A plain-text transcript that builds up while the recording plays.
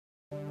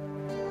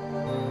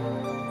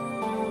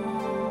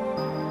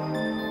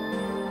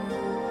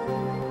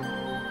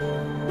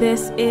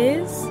This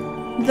is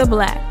the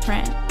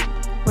Blackprint,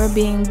 where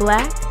being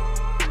black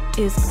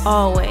is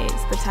always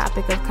the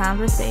topic of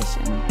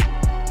conversation.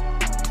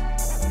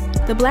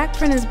 The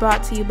Blackprint is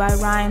brought to you by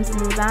Rhymes and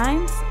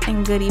Designs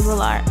and Good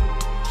Evil Art.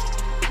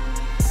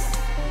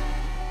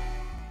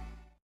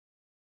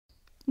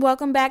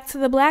 Welcome back to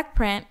the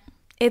Blackprint.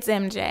 It's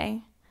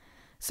MJ.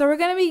 So we're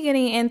going to be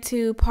getting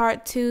into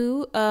part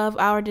 2 of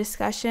our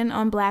discussion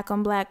on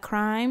black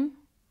crime.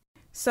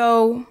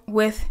 So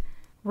with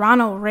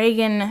Ronald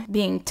Reagan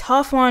being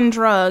tough on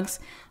drugs,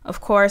 of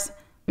course,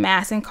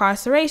 mass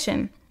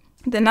incarceration.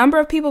 The number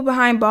of people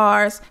behind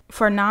bars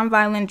for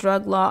nonviolent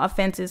drug law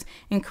offenses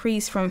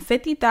increased from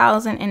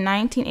 50,000 in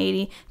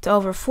 1980 to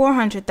over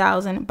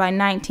 400,000 by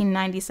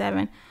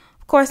 1997.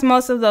 Of course,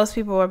 most of those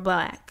people were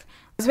black.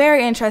 It's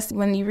very interesting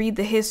when you read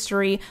the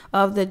history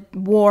of the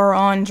war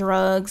on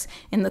drugs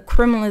and the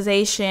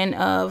criminalization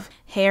of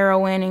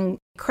heroin and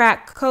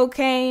crack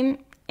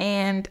cocaine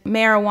and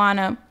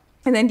marijuana.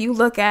 And then you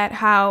look at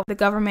how the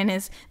government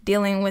is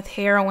dealing with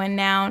heroin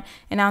now,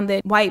 and how the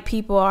white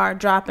people are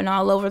dropping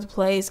all over the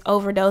place,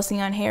 overdosing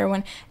on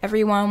heroin.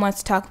 Everyone wants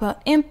to talk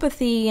about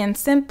empathy and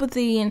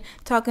sympathy and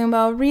talking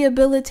about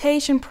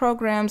rehabilitation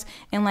programs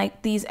and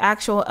like these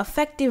actual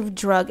effective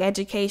drug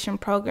education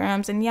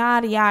programs and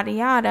yada, yada,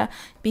 yada,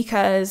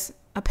 because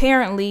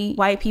apparently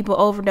white people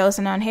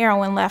overdosing on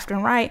heroin left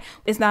and right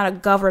is not a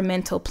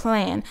governmental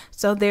plan.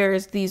 So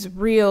there's these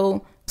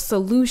real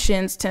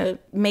solutions to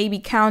maybe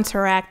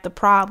counteract the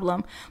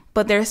problem,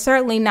 but there's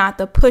certainly not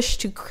the push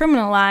to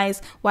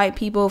criminalize white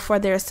people for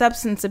their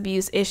substance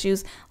abuse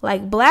issues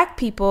like black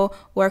people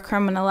were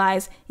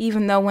criminalized,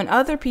 even though when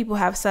other people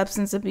have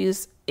substance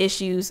abuse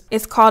issues,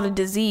 it's called a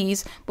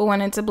disease, but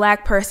when it's a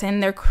black person,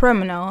 they're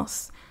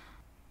criminals.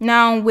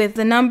 Now, with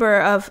the number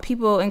of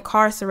people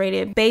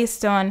incarcerated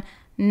based on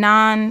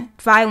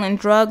non-violent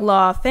drug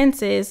law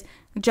offenses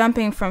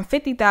jumping from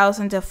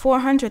 50,000 to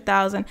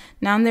 400,000,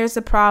 now there's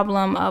a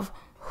problem of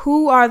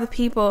who are the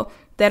people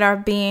that are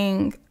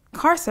being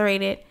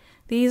incarcerated.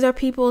 These are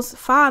people's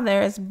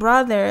fathers,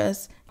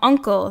 brothers,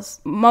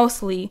 uncles,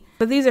 mostly.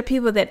 But these are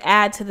people that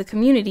add to the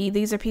community.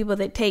 These are people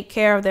that take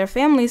care of their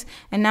families.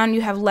 And now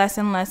you have less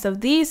and less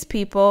of these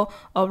people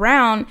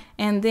around.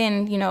 And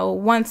then,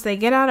 once they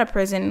get out of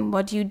prison,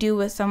 what do you do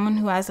with someone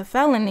who has a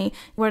felony?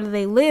 Where do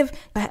they live?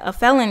 A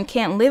felon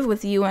can't live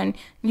with you and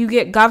you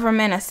get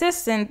government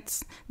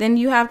assistance. Then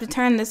you have to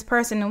turn this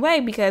person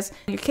away because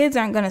your kids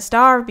aren't going to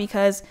starve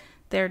because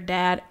their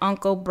dad,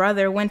 uncle,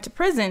 brother went to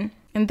prison.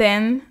 And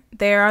then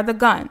there are the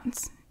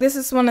guns. This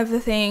is one of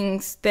the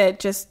things that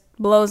just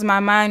blows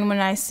my mind when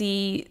I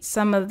see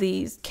some of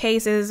these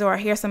cases or I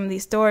hear some of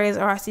these stories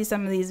or I see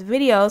some of these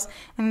videos.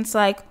 And it's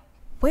like,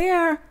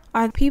 where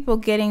are people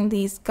getting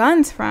these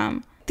guns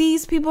from?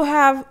 These people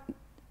have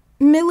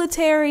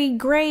military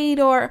grade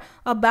or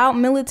about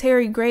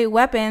military grade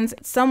weapons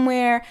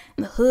somewhere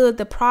in the hood,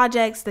 the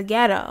projects, the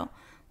ghetto.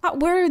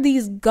 Where are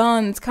these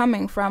guns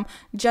coming from?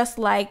 Just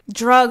like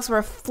drugs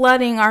were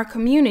flooding our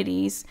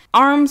communities,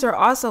 arms are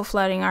also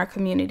flooding our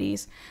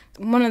communities.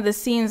 One of the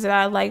scenes that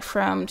I liked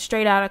from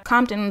Straight Outta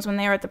Compton was when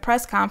they were at the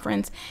press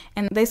conference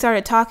and they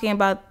started talking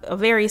about a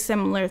very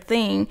similar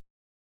thing.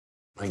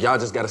 Like, y'all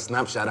just got a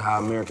snapshot of how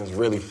Americans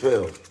really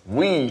feel.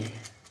 We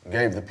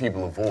gave the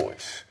people a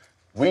voice.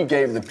 We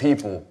gave the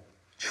people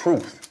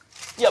truth.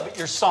 Yeah, but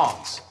your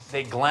songs,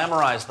 they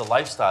glamorize the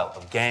lifestyle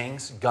of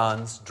gangs,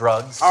 guns,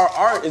 drugs. Our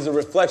art is a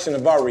reflection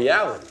of our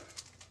reality.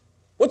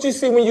 What you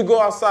see when you go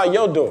outside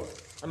your door?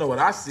 I know what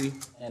I see.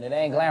 And it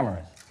ain't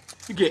glamorous.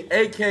 You get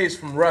AKs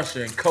from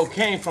Russia and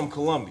cocaine from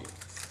Colombia.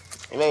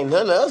 And ain't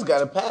none of us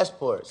got a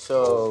passport,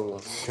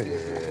 so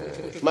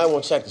might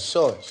want to check the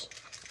source.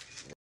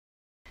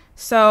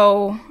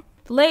 So,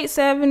 late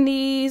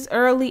 70s,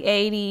 early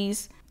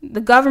 80s,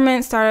 the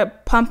government started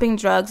pumping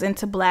drugs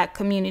into black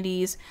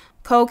communities.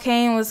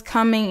 Cocaine was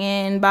coming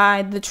in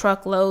by the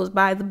truckloads,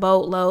 by the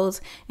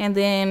boatloads, and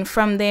then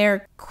from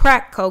there,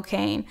 crack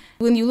cocaine.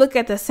 When you look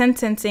at the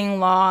sentencing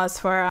laws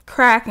for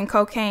crack and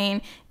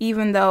cocaine,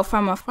 even though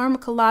from a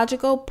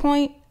pharmacological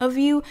point of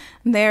view,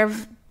 they're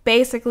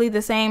basically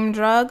the same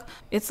drug,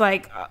 it's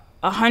like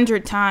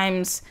 100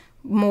 times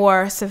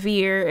more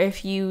severe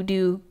if you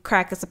do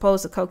crack as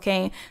opposed to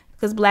cocaine.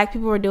 Because black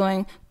people were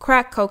doing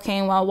crack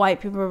cocaine while white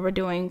people were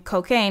doing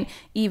cocaine,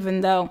 even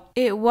though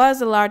it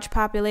was a large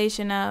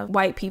population of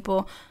white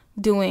people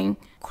doing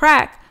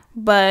crack.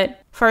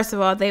 But first of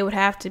all, they would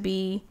have to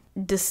be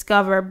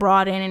discovered,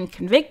 brought in, and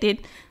convicted,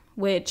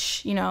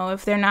 which,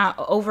 if they're not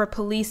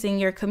over-policing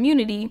your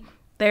community,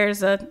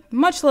 there's a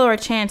much lower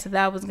chance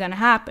that was going to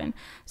happen.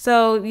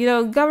 So,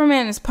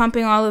 government is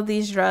pumping all of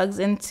these drugs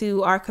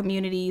into our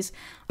communities.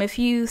 If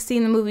you've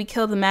seen the movie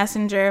Kill the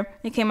Messenger,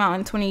 it came out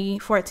in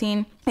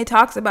 2014. It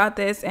talks about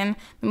this, and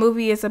the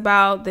movie is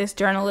about this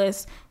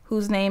journalist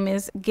whose name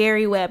is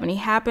Gary Webb, and he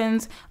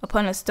happens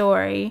upon a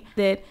story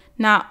that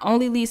not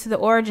only leads to the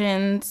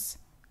origins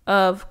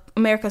of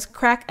America's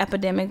crack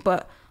epidemic,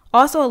 but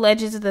also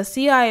alleges that the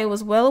CIA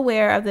was well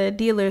aware of the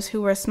dealers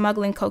who were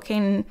smuggling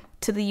cocaine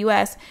to the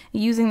U.S.,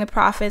 using the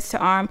profits to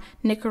arm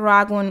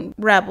Nicaraguan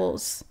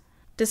rebels.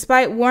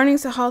 Despite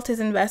warnings to halt his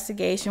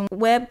investigation,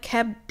 Webb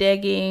kept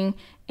digging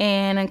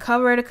and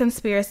uncovered a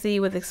conspiracy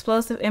with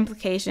explosive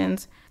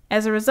implications.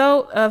 As a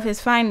result of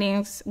his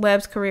findings,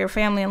 Webb's career,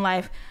 family, and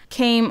life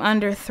came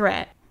under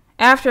threat.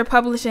 After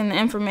publishing the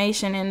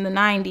information in the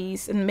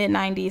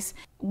mid-90s,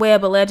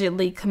 Webb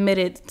allegedly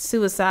committed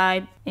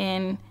suicide,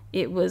 and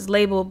it was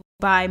labeled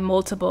by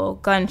multiple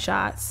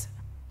gunshots.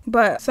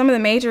 But some of the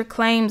major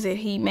claims that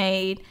he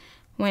made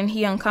when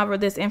he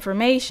uncovered this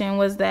information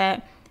was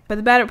that for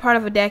the better part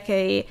of a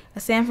decade, a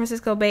San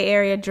Francisco Bay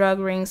Area drug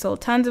ring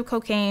sold tons of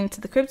cocaine to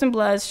the Crips and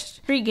Bloods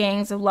street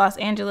gangs of Los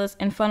Angeles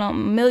and funneled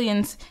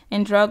millions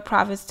in drug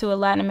profits to a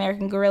Latin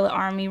American guerrilla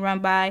army run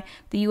by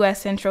the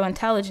U.S. Central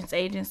Intelligence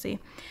Agency.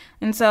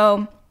 And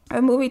so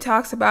the movie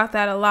talks about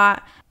that a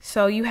lot.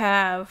 So you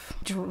have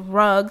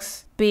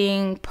drugs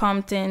being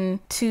pumped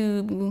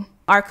into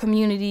our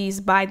communities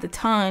by the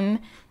ton,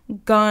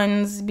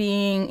 guns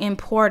being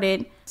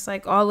imported. It's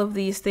like all of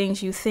these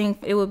things you think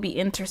it would be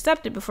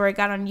intercepted before it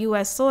got on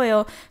U.S.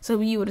 soil.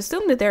 So you would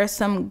assume that there is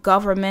some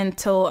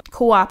governmental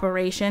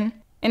cooperation.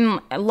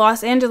 And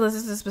Los Angeles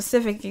is a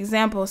specific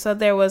example. So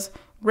there was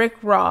Rick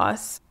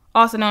Ross,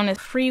 also known as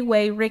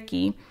Freeway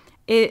Ricky.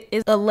 It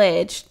is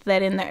alleged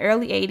that in the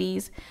early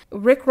 80s,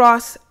 Rick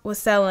Ross was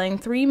selling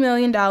 $3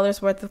 million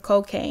worth of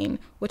cocaine,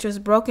 which was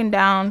broken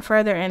down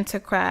further into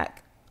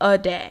crack a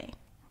day.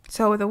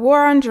 So with the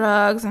war on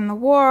drugs and the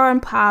war on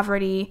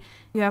poverty,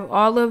 you have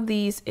all of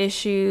these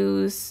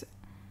issues.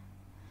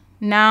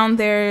 Now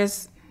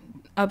there's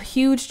a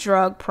huge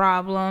drug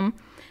problem,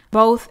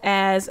 both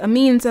as a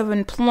means of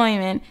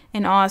employment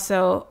and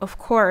also, of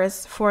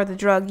course, for the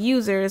drug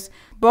users.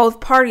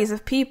 Both parties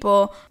of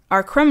people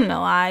are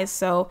criminalized,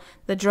 so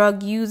the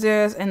drug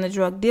users and the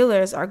drug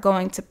dealers are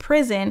going to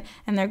prison,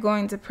 and they're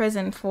going to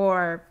prison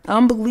for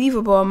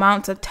unbelievable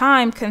amounts of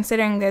time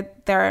considering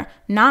that they're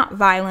not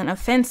violent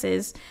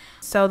offenses.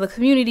 So the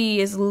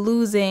community is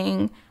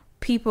losing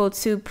people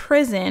to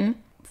prison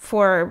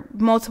for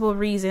multiple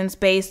reasons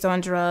based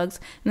on drugs.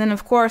 And then,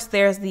 of course,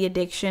 there's the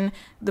addiction.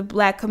 The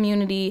Black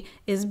community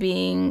is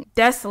being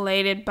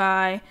desolated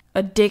by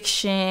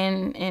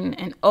addiction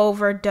and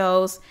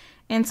overdose.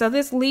 And so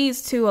this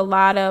leads to a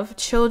lot of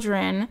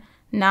children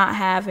not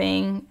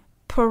having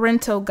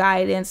parental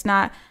guidance,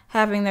 not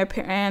having their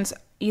parents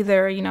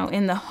either,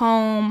 in the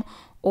home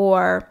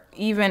or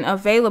even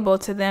available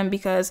to them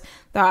because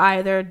they're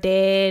either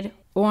dead,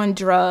 on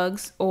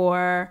drugs,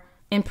 or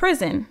in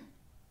prison.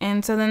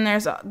 And so then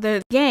there's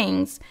the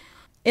gangs.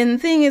 And the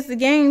thing is, the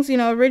gangs,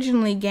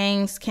 originally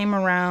gangs came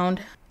around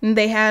and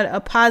they had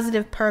a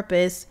positive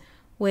purpose,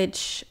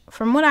 which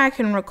from what I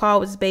can recall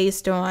was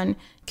based on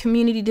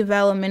community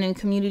development and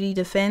community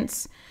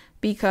defense,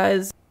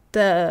 because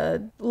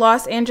the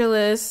Los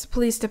Angeles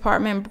Police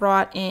Department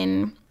brought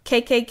in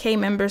KKK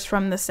members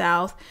from the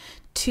South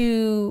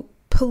to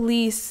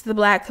police the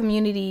Black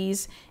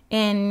communities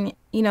in,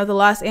 the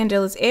Los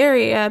Angeles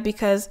area,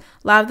 because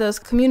a lot of those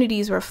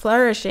communities were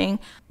flourishing.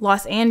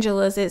 Los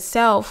Angeles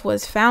itself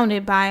was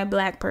founded by a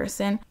Black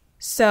person.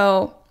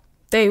 So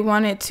they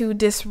wanted to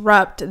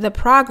disrupt the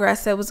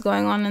progress that was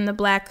going on in the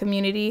Black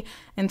community.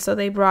 And so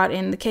they brought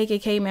in the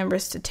KKK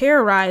members to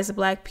terrorize the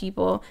Black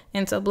people.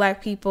 And so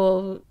Black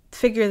people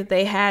figured that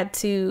they had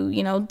to,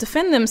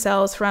 defend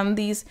themselves from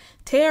these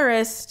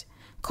terrorists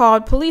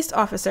called police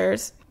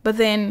officers. But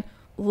then,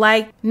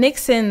 like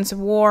Nixon's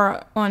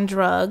war on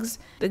drugs,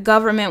 the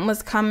government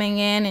was coming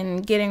in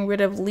and getting rid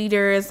of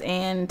leaders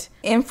and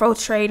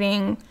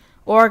infiltrating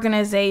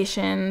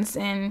organizations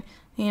and,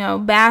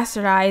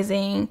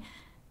 bastardizing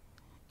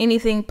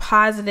anything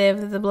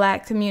positive that the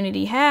Black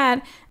community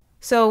had.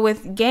 So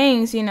with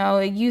gangs,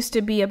 it used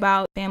to be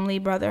about family,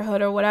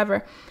 brotherhood, or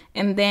whatever.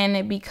 And then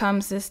it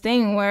becomes this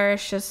thing where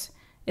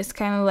it's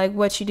kind of like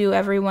what you do,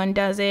 everyone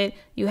does it.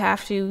 You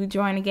have to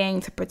join a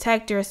gang to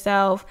protect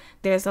yourself.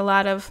 There's a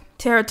lot of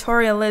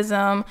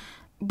territorialism,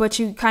 but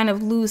you kind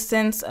of lose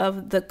sense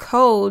of the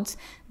codes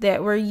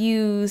that were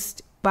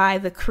used by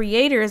the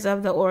creators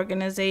of the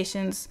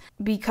organizations,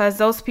 because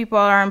those people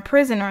are in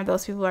prison or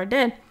those people are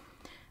dead.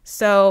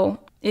 So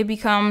it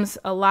becomes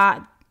a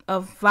lot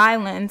of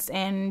violence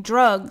and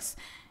drugs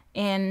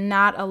and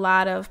not a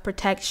lot of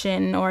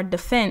protection or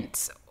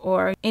defense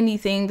or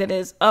anything that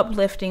is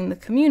uplifting the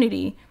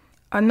community.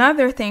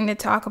 Another thing to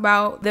talk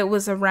about that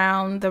was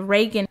around the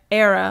Reagan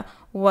era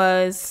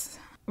was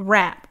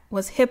rap,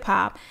 was hip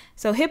hop.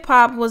 So hip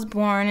hop was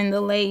born in the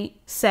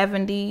late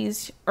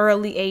 70s,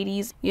 early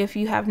 80s. If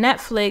you have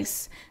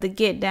Netflix, The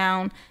Get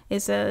Down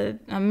is a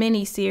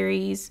mini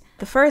series.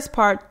 The first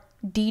part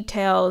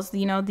details,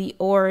 the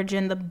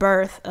origin, the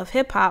birth of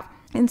hip hop.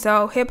 And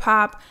so hip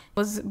hop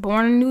was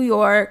born in New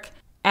York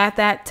at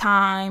that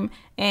time,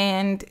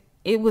 and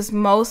it was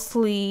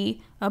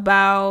mostly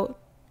about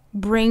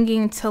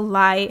bringing to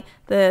light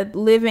the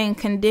living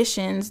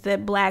conditions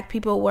that Black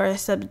people were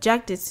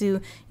subjected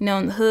to,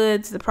 in the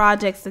hoods, the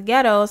projects, the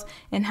ghettos,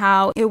 and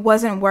how it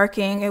wasn't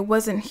working, it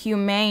wasn't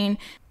humane.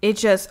 It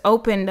just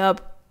opened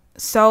up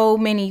so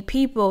many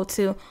people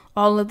to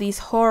all of these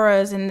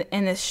horrors and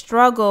the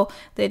struggle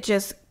that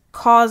just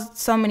caused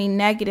so many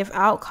negative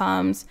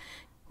outcomes.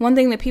 one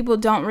thing that people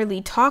don't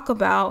really talk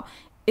about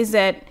is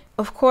that,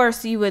 of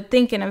course, you would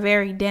think in a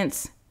very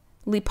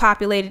densely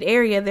populated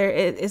area, there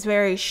is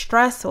very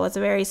stressful. It's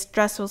a very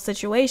stressful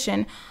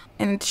situation.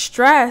 And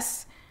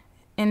stress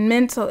and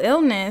mental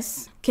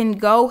illness can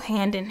go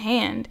hand in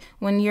hand.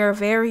 When you're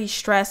very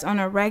stressed on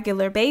a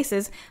regular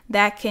basis,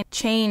 that can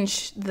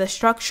change the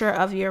structure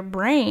of your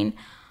brain.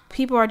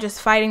 People are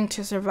just fighting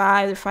to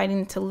survive. They're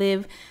fighting to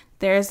live.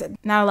 There's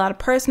not a lot of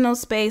personal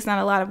space, not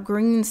a lot of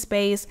green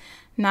space,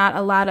 not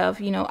a lot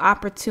of,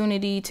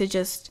 opportunity to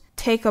just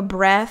take a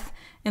breath.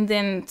 And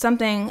then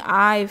something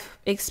I've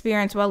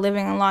experienced while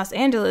living in Los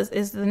Angeles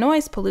is the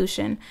noise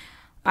pollution.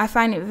 I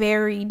find it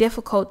very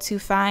difficult to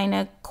find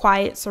a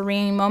quiet,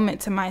 serene moment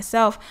to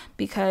myself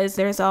because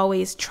there's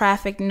always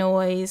traffic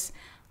noise.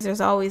 There's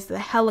always the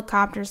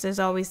helicopters. There's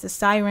always the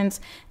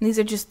sirens. And these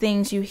are just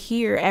things you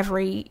hear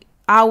every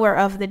hour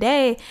of the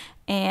day.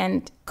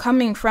 And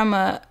coming from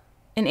an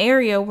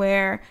area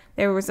where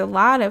there was a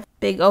lot of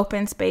big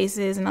open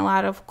spaces and a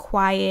lot of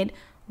quiet,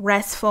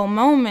 restful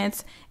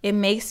moments, it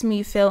makes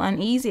me feel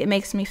uneasy. It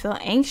makes me feel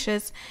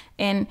anxious.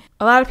 And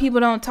a lot of people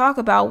don't talk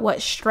about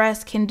what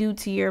stress can do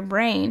to your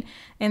brain.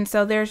 And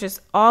so there's just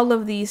all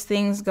of these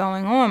things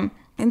going on.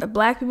 And the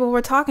Black people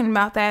were talking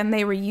about that, and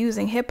they were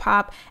using hip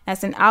hop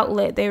as an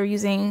outlet. They were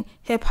using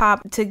hip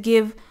hop to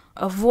give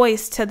a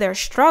voice to their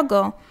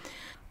struggle.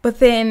 But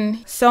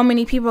then so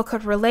many people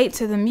could relate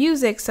to the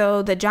music,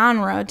 so the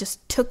genre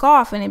just took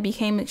off and it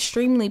became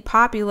extremely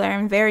popular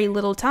in very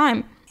little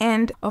time.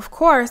 And of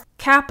course,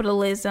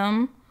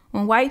 capitalism,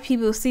 when white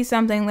people see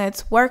something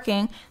that's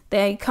working,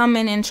 they come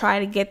in and try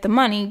to get the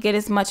money, get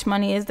as much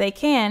money as they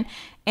can.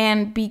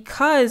 And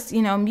because,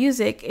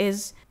 music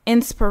is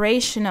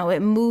inspirational,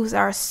 it moves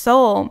our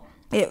soul,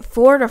 it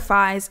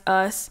fortifies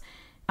us.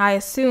 I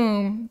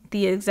assume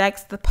the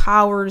execs, the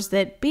powers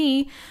that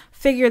be,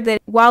 figured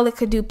that while it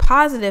could do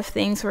positive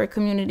things for a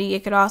community,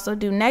 it could also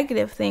do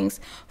negative things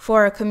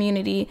for a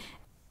community.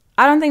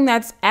 I don't think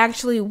that's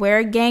actually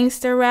where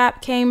gangster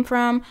rap came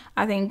from.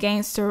 I think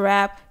gangster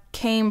rap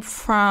came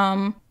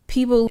from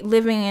people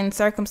living in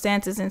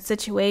circumstances and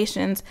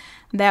situations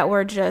that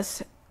were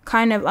just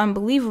kind of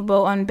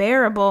unbelievable,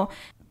 unbearable,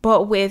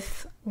 but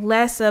with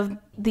less of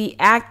the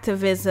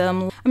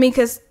activism.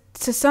 Because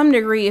to some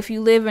degree, if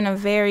you live in a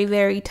very,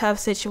 very tough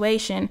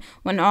situation,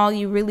 when all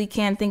you really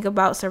can think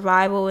about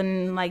survival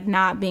and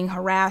not being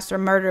harassed or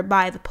murdered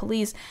by the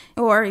police,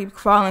 or you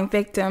falling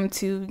victim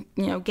to,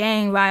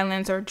 gang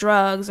violence or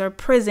drugs or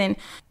prison,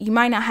 you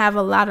might not have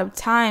a lot of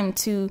time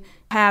to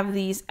have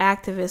these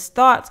activist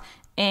thoughts.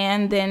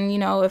 And then,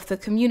 if the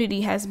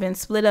community has been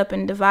split up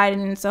and divided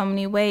in so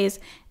many ways,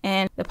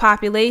 and the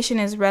population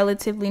is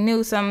relatively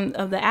new, some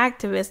of the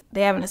activists,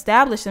 they haven't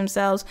established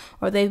themselves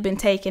or they've been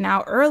taken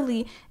out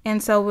early.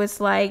 And so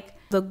it's like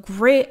the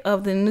grit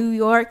of the New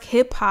York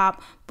hip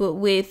hop, but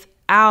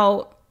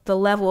without the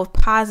level of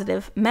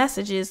positive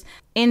messages.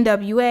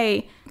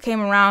 NWA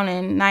came around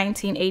in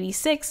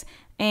 1986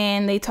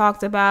 and they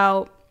talked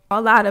about a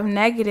lot of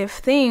negative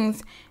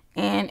things.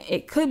 And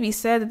it could be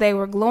said that they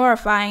were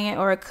glorifying it,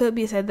 or it could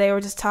be said they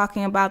were just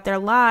talking about their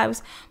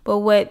lives. But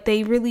what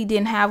they really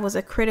didn't have was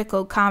a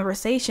critical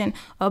conversation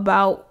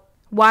about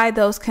why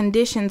those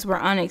conditions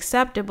were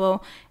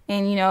unacceptable.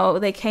 And,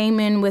 they came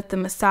in with the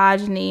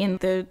misogyny and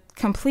the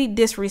complete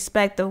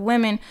disrespect of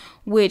women,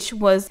 which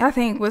I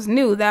think was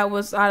new. That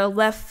was out of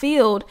left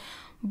field,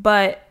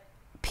 but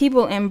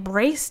people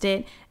embraced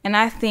it. And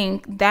I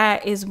think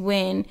that is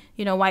when,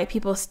 white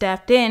people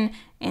stepped in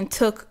and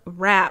took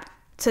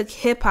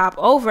hip hop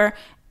over.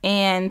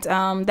 And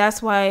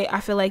that's why I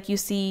feel like you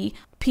see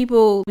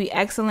people be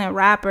excellent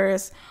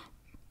rappers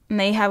and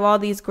they have all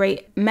these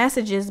great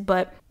messages,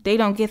 but they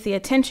don't get the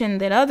attention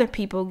that other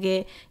people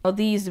get.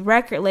 These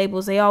record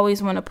labels, they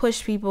always want to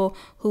push people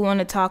who want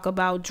to talk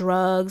about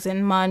drugs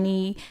and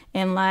money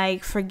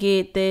and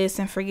forget this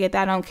and forget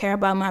that. I don't care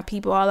about my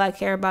people. All I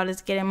care about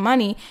is getting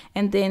money.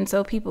 And then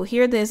so people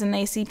hear this and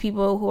they see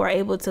people who are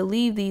able to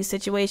leave these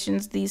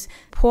situations, these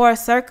poor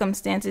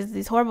circumstances,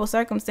 these horrible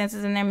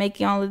circumstances, and they're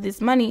making all of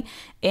this money.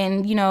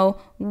 And,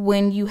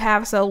 when you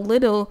have so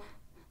little,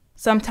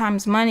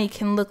 sometimes money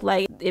can look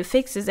like it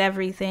fixes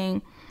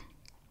everything.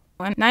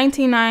 In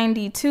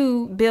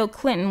 1992, Bill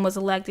Clinton was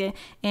elected,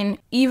 and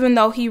even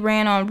though he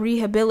ran on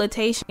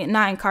rehabilitation,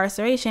 not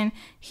incarceration,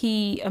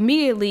 he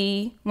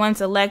immediately, once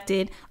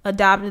elected,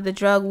 adopted the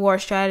drug war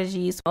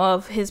strategies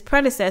of his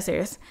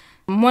predecessors.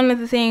 One of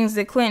the things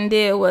that Clinton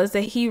did was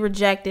that he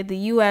rejected the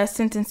U.S.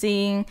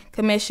 Sentencing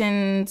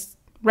Commission's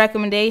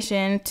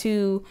recommendation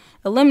to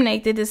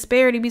eliminate the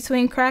disparity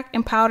between crack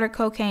and powder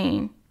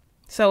cocaine.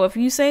 So if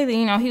you say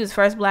that, he was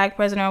first black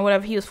president or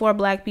whatever, he was for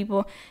black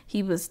people,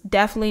 he was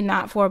definitely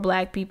not for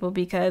black people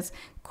because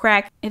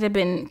crack, it had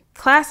been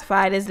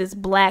classified as this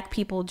black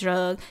people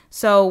drug.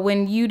 So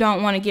when you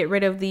don't want to get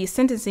rid of the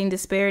sentencing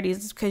disparities,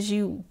 it's because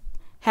you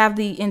have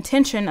the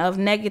intention of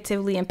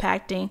negatively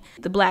impacting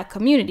the black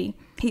community.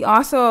 He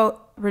also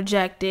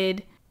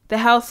rejected the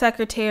health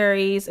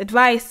secretary's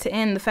advice to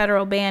end the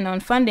federal ban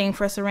on funding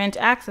for syringe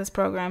access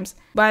programs.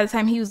 By the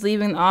time he was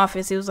leaving the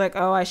office, he was like,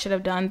 oh, I should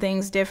have done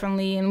things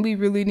differently and we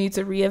really need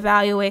to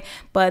reevaluate.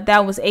 But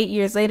that was 8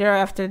 years later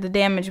after the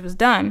damage was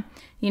done.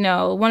 You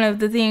know, one of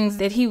the things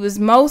that he was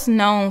most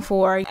known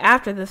for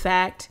after the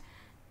fact,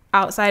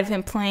 outside of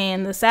him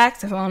playing the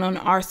saxophone on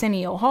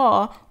Arsenio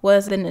Hall,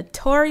 was the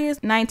notorious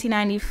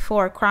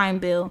 1994 crime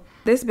bill.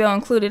 This bill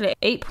included an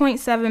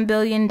 $8.7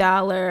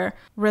 billion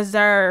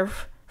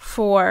reserve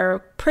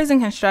for prison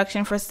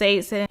construction for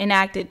states that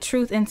enacted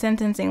truth in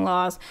sentencing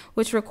laws,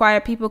 which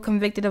require people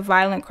convicted of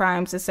violent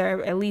crimes to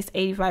serve at least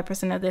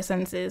 85% of their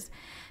sentences.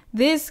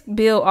 This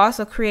bill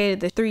also created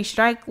the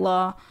three-strike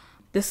law.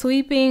 The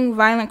Sweeping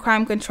Violent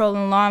Crime Control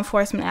and Law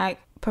Enforcement Act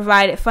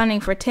provided funding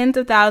for tens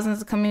of thousands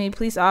of community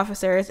police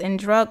officers and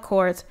drug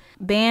courts,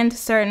 banned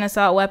certain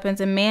assault weapons,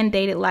 and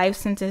mandated life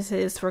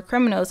sentences for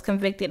criminals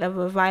convicted of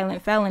a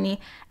violent felony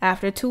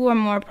after 2 or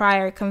more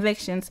prior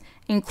convictions,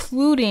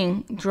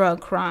 including drug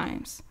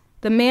crimes.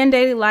 The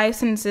mandated life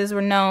sentences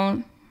were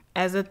known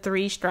as a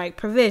three-strike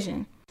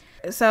provision.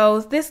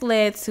 So this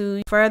led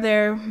to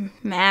further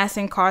mass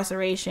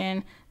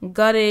incarceration,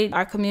 gutted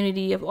our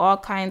community of all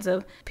kinds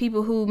of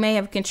people who may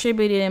have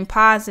contributed in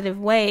positive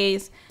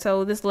ways.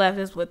 So this left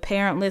us with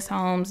parentless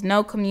homes,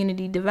 no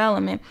community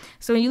development.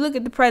 So when you look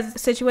at the present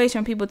situation,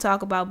 when people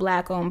talk about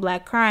black-on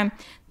black crime,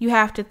 you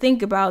have to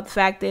think about the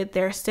fact that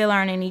there still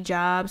aren't any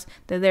jobs,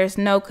 that there's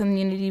no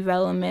community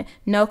development,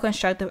 no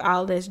constructive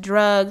outlets,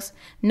 drugs,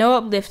 no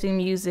uplifting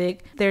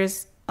music.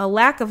 There's a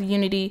lack of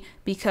unity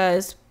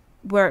because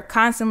we're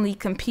constantly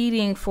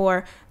competing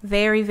for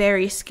very,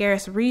 very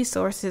scarce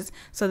resources.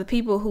 So the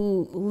people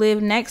who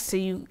live next to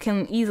you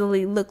can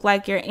easily look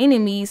like your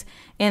enemies.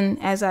 And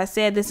as I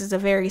said, this is a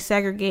very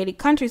segregated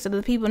country. So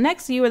the people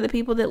next to you are the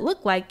people that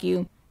look like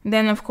you.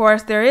 Then, of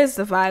course, there is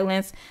the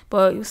violence.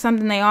 But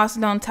something they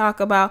also don't talk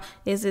about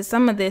is that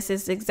some of this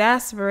is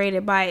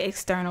exacerbated by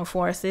external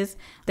forces.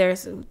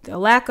 There's a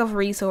lack of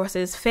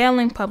resources,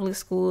 failing public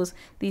schools,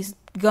 these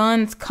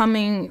guns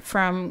coming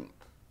from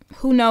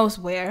who knows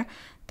where.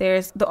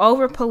 There's the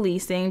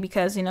over-policing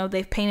because, you know,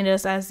 they've painted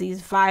us as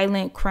these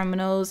violent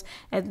criminals,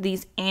 as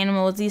these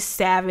animals, these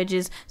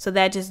savages. So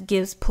that just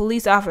gives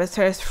police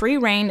officers free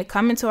rein to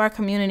come into our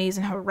communities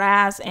and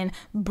harass and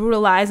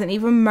brutalize and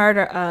even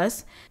murder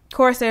us. Of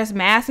course, there's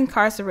mass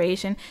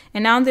incarceration,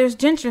 and now there's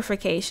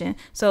gentrification.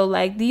 So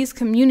like these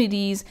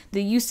communities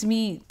that used to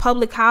be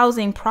public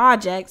housing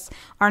projects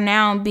are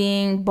now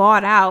being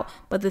bought out.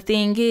 But the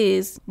thing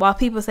is, while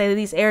people say that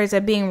these areas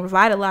are being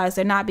revitalized,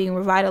 they're not being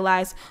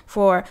revitalized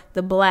for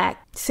the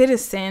black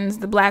citizens,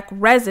 the black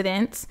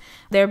residents.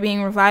 They're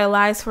being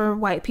revitalized for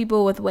white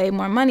people with way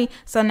more money.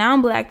 So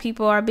now black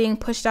people are being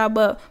pushed out,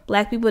 but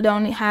black people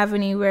don't have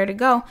anywhere to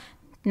go.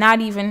 Not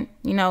even,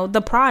 you know,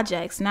 the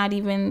projects, not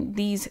even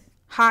these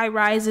high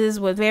rises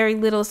with very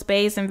little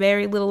space and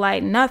very little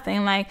light,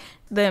 nothing. Like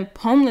the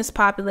homeless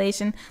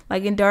population,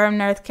 like in Durham,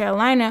 North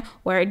Carolina,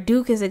 where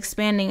Duke is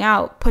expanding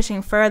out,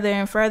 pushing further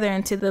and further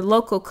into the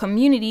local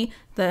community,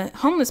 the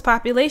homeless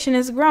population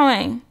is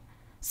growing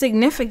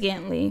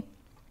significantly.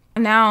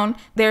 Now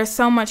there's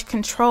so much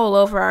control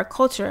over our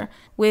culture.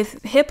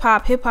 With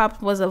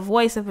hip-hop was a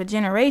voice of a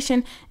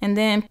generation, and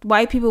then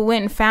white people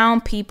went and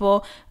found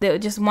people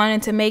that just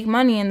wanted to make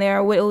money, and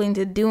they're willing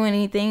to do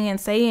anything and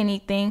say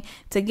anything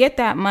to get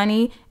that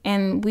money.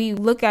 And we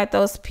look at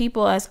those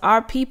people as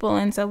our people,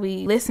 and so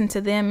we listen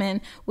to them and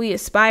we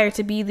aspire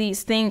to be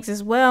these things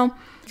as well,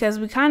 because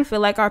we kind of feel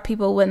like our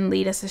people wouldn't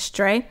lead us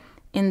astray.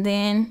 And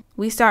then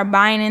we start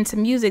buying into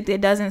music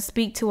that doesn't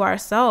speak to our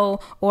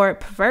soul, or it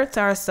perverts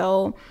our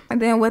soul.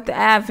 And then with the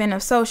advent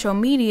of social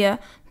media,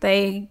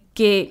 they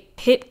get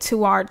hip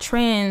to our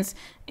trends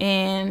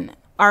and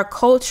our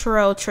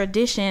cultural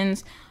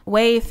traditions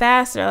way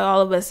faster.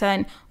 All of a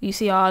sudden, you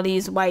see all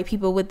these white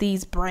people with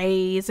these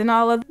braids and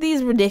all of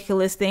these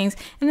ridiculous things.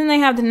 And then they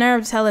have the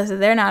nerve to tell us that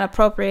they're not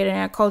appropriating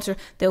our culture,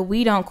 that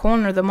we don't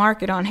corner the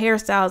market on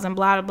hairstyles and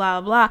blah, blah,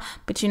 blah, blah.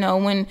 But, you know,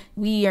 when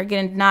we are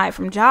getting denied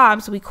from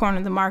jobs, we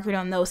corner the market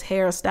on those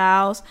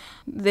hairstyles.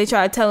 They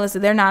try to tell us that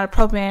they're not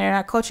appropriating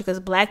our culture because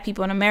black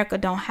people in America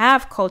don't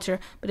have culture.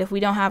 But if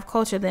we don't have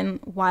culture, then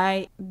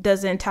why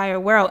does the entire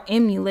world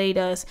emulate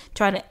us,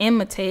 try to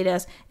imitate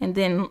us, and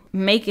then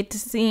make it to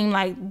seem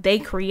like they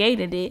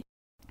created it?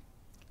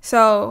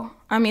 So,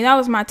 I mean, that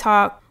was my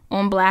talk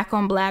on black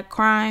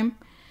crime.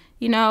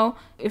 You know,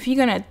 if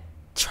you're going to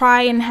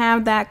try and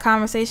have that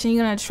conversation,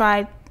 you're going to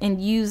try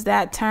and use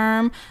that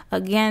term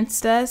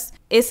against us,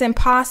 it's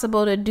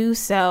impossible to do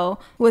so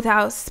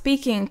without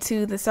speaking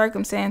to the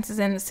circumstances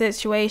and the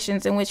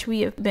situations in which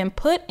we have been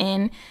put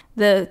in,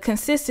 the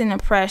consistent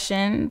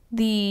oppression,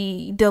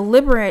 the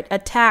deliberate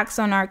attacks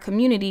on our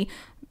community.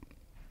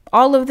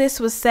 All of this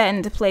was set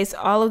into place.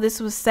 All of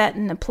this was set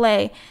into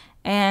play.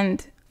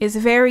 And it's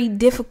very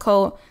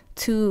difficult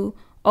to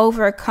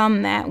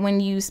overcome that when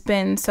you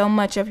spend so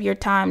much of your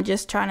time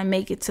just trying to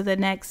make it to the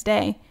next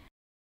day.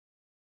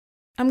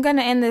 I'm going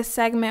to end this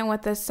segment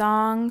with a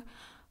song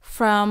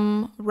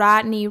from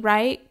Rodney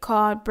Wright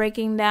called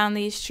Breaking Down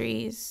These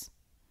Trees.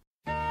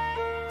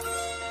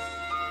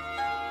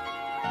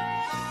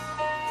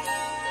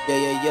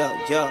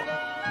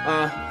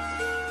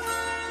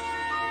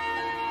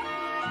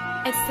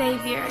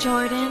 Xavier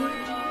Jordan.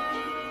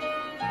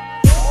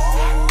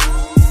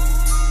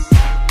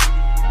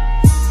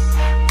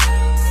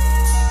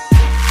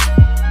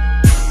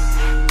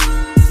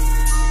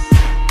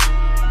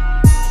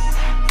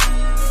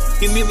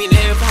 You meet me in the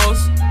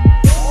headphones.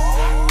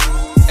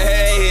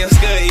 Hey, what's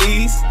good,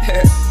 Ease?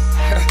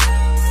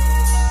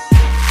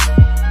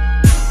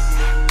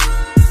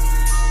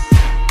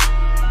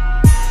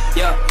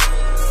 Yo.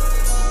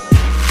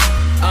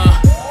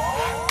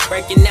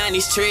 Breaking down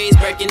these trees,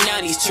 breaking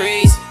down these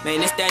trees.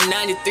 Man, it's that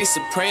 93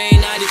 Supreme,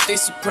 93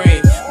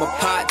 Supreme. My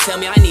pot tell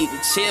me I need to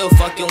chill,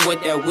 fucking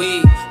with that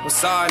weed. I'm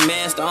sorry,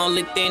 man, it's the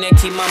only thing that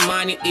keep my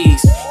mind at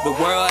ease. The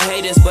world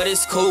hate us, but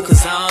it's cool,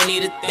 cause I don't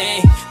need a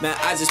thing. Man,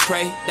 I just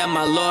pray that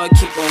my Lord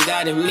keep on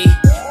guiding me.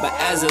 But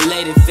as a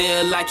lady,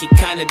 feel like he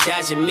kinda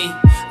dodging me.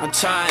 I'm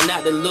trying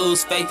not to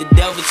lose faith, the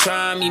devil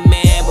trying me,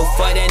 man. But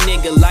for that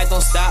nigga, life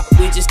don't stop,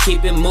 we just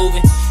keep it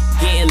moving.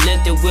 Getting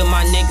lifted with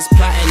my niggas,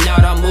 plotting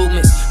out our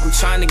movements. I'm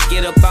trying to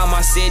get up out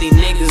my city,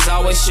 niggas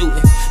always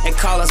shooting. They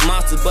call us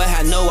monsters, but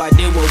had no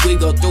idea what we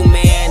go through,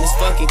 man. It's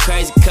fucking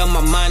crazy, cause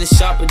my mind is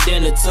sharper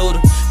than a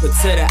tutor. But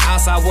to the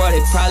outside world,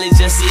 they probably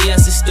just see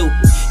us as stupid.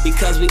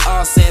 Because we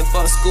all said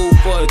fuck school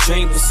for a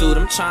dream pursuit.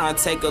 I'm trying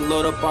to take a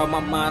load up off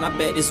my mind, I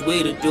bet this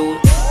way to do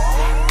it.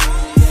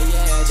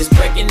 Just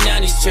breaking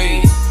down these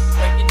trees.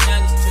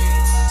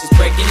 Just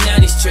breaking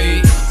down these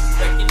trees.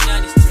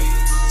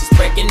 Just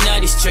breaking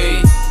down these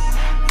trees.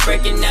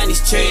 Breaking down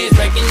these trees,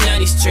 breaking down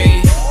these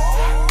trees.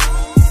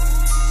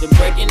 Just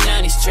breaking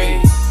down these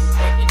trees.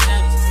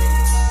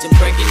 Just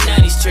breaking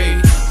down these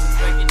trees.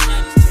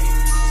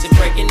 Just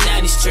breaking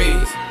down these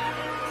trees.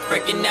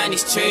 Breaking down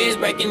these trees,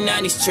 breaking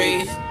down these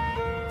trees.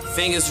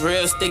 Fingers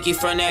real sticky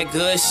from that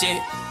good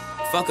shit.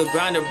 Fuck a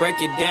grinder, break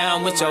it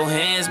down with your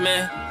hands,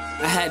 man.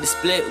 I had to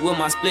split with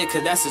my split,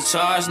 cause that's a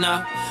charge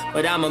now.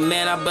 But I'm a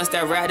man, I bust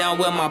that right down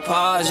with my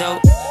paws, yo.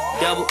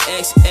 Double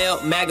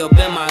XL, mag up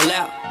in my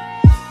lap.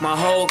 My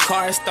whole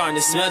car is starting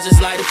to smell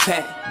just like a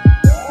pack.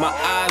 My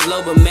eyes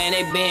low, but man,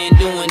 they been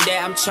doing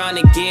that. I'm trying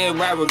to get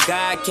right with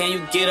God, can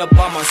you get up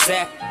on my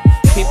sack?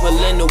 People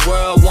in the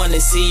world wanna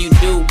see you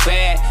do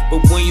bad, but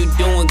when you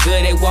doing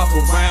good, they walk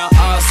around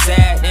all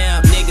sad.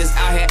 Damn, niggas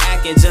out here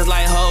acting just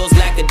like hoes,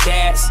 lack of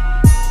dads.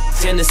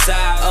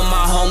 Genocide of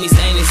my homies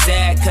ain't it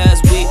sad, cause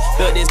we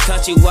built this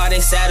country while they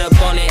sat up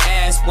on their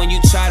ass. When you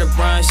try to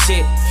run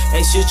shit,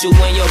 they shoot you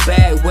in your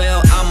bag,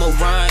 well, I'ma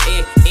run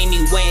it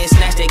anyway and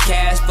snatch that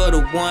cash for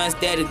the ones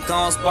that are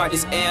gon' spark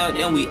this L,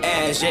 then we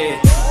ash, yeah.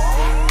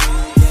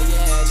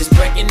 Just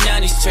breaking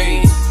down these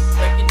trees.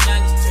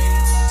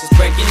 Just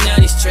breaking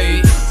down these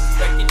trees.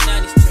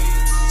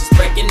 Just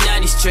breaking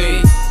down these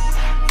trees.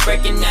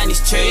 Breaking down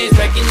these trees,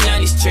 breaking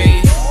down these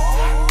trees.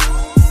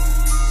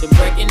 Just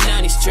breaking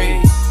down these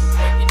trees.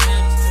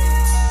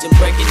 Just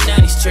breaking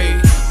down these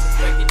trees.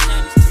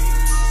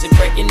 Just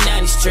breaking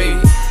down these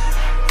trees.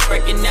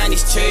 Breaking down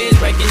these trees,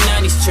 breaking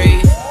down these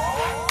trees.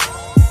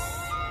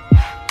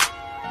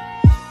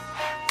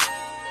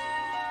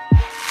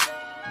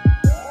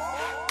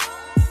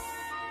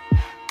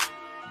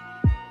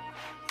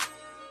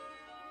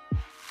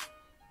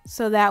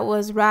 So that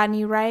was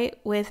Rodney Wright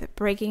with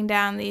Breaking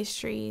Down These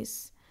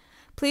Trees.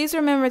 Please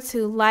remember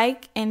to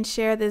like and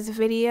share this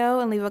video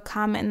and leave a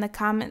comment in the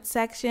comment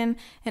section,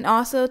 and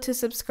also to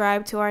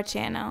subscribe to our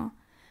channel.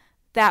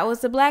 That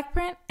was the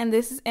Blackprint, and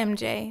this is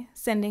MJ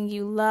sending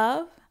you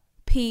love,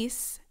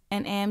 peace,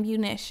 and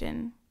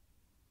ammunition.